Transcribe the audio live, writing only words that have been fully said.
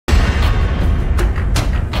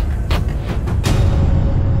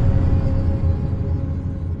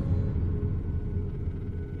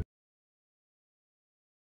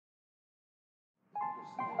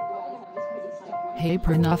Hey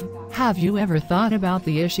Pranav, have you ever thought about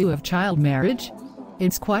the issue of child marriage?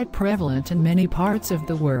 It's quite prevalent in many parts of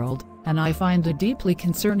the world, and I find it deeply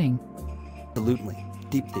concerning. Absolutely,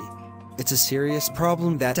 deeply. It's a serious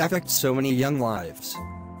problem that affects so many young lives.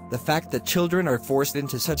 The fact that children are forced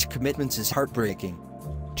into such commitments is heartbreaking.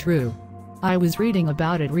 True. I was reading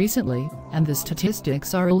about it recently, and the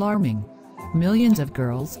statistics are alarming. Millions of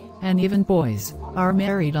girls, and even boys, are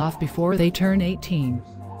married off before they turn 18.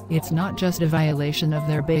 It's not just a violation of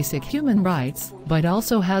their basic human rights, but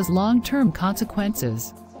also has long-term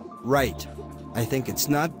consequences. Right. I think it's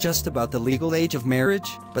not just about the legal age of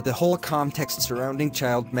marriage, but the whole context surrounding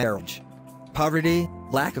child marriage. Poverty,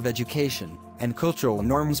 lack of education, and cultural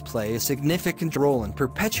norms play a significant role in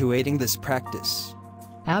perpetuating this practice.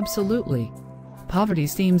 Absolutely. Poverty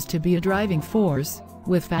seems to be a driving force,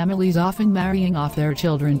 with families often marrying off their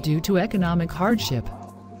children due to economic hardship.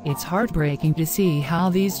 It's heartbreaking to see how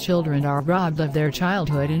these children are robbed of their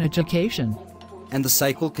childhood and education. And the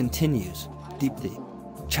cycle continues, deeply.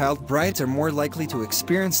 Child brides are more likely to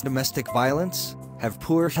experience domestic violence, have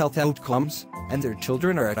poor health outcomes, and their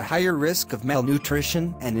children are at a higher risk of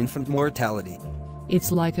malnutrition and infant mortality.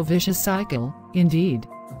 It's like a vicious cycle, indeed.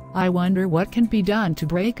 I wonder what can be done to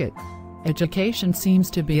break it. Education seems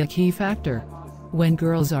to be a key factor. When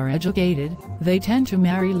girls are educated, they tend to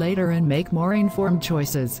marry later and make more informed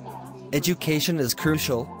choices. Education is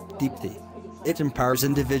crucial, deeply. It empowers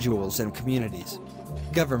individuals and communities.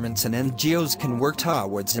 Governments and NGOs can work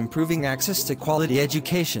towards improving access to quality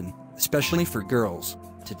education, especially for girls,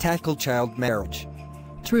 to tackle child marriage.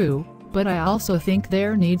 True, but I also think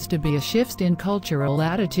there needs to be a shift in cultural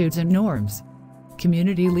attitudes and norms.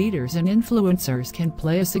 Community leaders and influencers can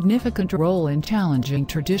play a significant role in challenging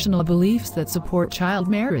traditional beliefs that support child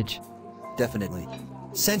marriage. Definitely.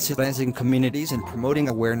 Sensitizing communities and promoting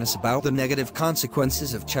awareness about the negative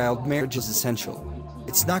consequences of child marriage is essential.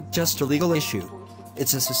 It's not just a legal issue.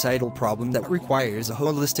 It's a societal problem that requires a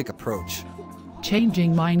holistic approach.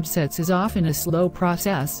 Changing mindsets is often a slow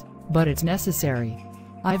process, but it's necessary.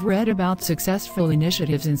 I've read about successful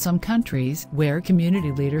initiatives in some countries where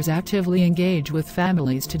community leaders actively engage with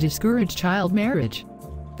families to discourage child marriage.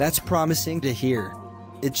 That's promising to hear.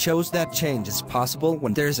 It shows that change is possible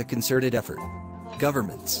when there's a concerted effort.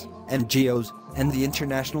 Governments, NGOs, and the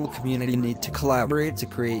international community need to collaborate to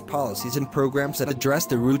create policies and programs that address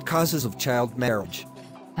the root causes of child marriage.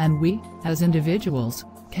 And we, as individuals,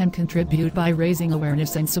 can contribute by raising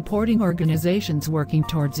awareness and supporting organizations working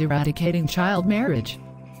towards eradicating child marriage.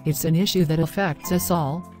 It's an issue that affects us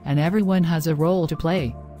all, and everyone has a role to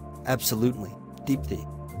play. Absolutely, deeply.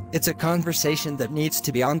 It's a conversation that needs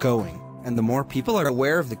to be ongoing, and the more people are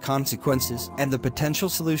aware of the consequences and the potential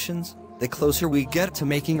solutions, the closer we get to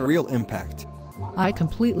making a real impact. I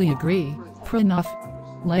completely agree, Pranav.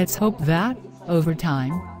 Let's hope that, over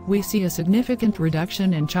time, we see a significant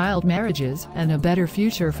reduction in child marriages and a better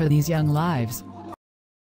future for these young lives.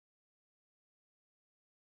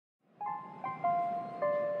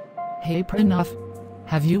 Hey Pranav,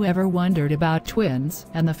 have you ever wondered about twins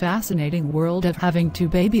and the fascinating world of having two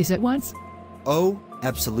babies at once? Oh,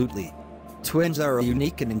 absolutely. Twins are a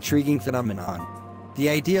unique and intriguing phenomenon. The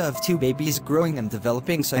idea of two babies growing and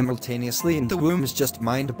developing simultaneously in the womb is just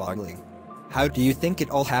mind-boggling. How do you think it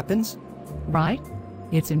all happens? Right?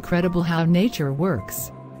 It's incredible how nature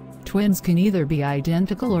works. Twins can either be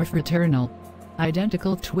identical or fraternal.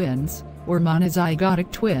 Identical twins, or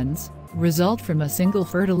monozygotic twins, result from a single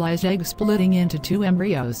fertilized egg splitting into two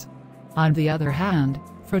embryos. On the other hand,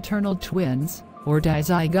 fraternal twins, or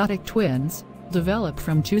dizygotic twins, develop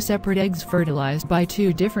from two separate eggs fertilized by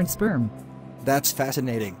two different sperm. That's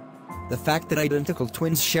fascinating. The fact that identical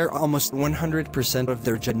twins share almost 100% of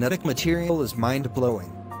their genetic material is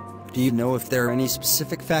mind-blowing. Do you know if there are any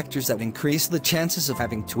specific factors that increase the chances of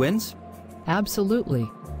having twins? Absolutely.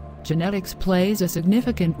 Genetics plays a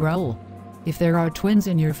significant role. If there are twins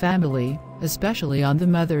in your family, especially on the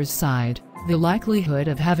mother's side, the likelihood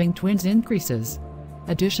of having twins increases.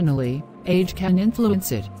 Additionally, age can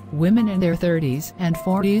influence it. Women in their 30s and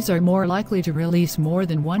 40s are more likely to release more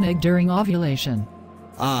than one egg during ovulation.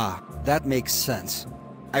 Ah, that makes sense.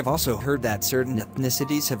 I've also heard that certain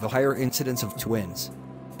ethnicities have a higher incidence of twins.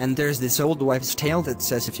 And there's this old wives' tale that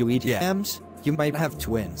says if you eat yams, you might have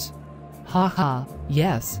twins. Haha,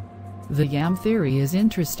 yes. The yam theory is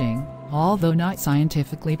interesting, although not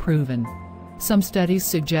scientifically proven. Some studies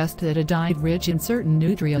suggest that a diet rich in certain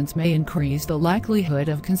nutrients may increase the likelihood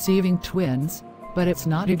of conceiving twins, but it's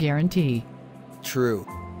not a guarantee. True.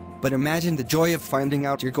 But imagine the joy of finding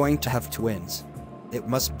out you're going to have twins. It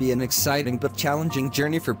must be an exciting but challenging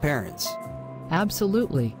journey for parents.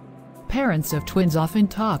 Absolutely. Parents of twins often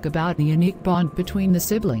talk about the unique bond between the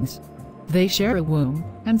siblings. They share a womb,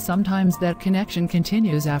 and sometimes that connection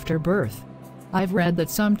continues after birth. I've read that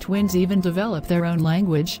some twins even develop their own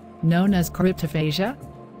language, known as cryptophagia.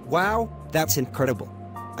 Wow, that's incredible.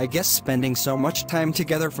 I guess spending so much time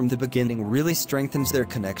together from the beginning really strengthens their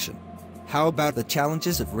connection. How about the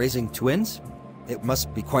challenges of raising twins? It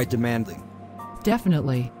must be quite demanding.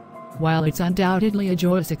 Definitely. While it's undoubtedly a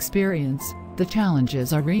joyous experience, the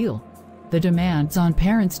challenges are real. The demands on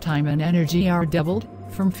parents' time and energy are doubled,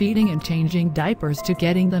 from feeding and changing diapers to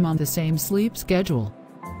getting them on the same sleep schedule.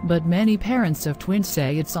 But many parents of twins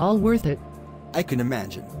say it's all worth it. I can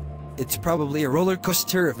imagine. It's probably a roller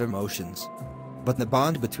coaster of emotions. But the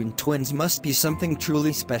bond between twins must be something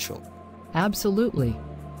truly special. Absolutely.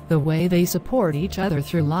 The way they support each other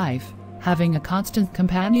through life, having a constant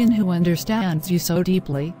companion who understands you so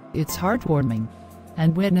deeply, it's heartwarming.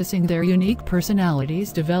 And witnessing their unique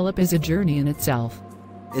personalities develop is a journey in itself.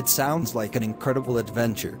 It sounds like an incredible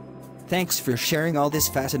adventure. Thanks for sharing all this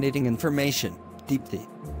fascinating information, Deepthi.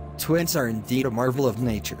 Twins are indeed a marvel of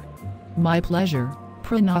nature. My pleasure,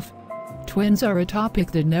 Pranav. Twins are a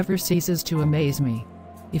topic that never ceases to amaze me.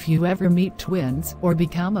 If you ever meet twins or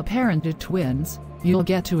become a parent to twins, you'll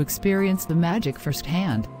get to experience the magic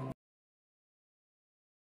firsthand.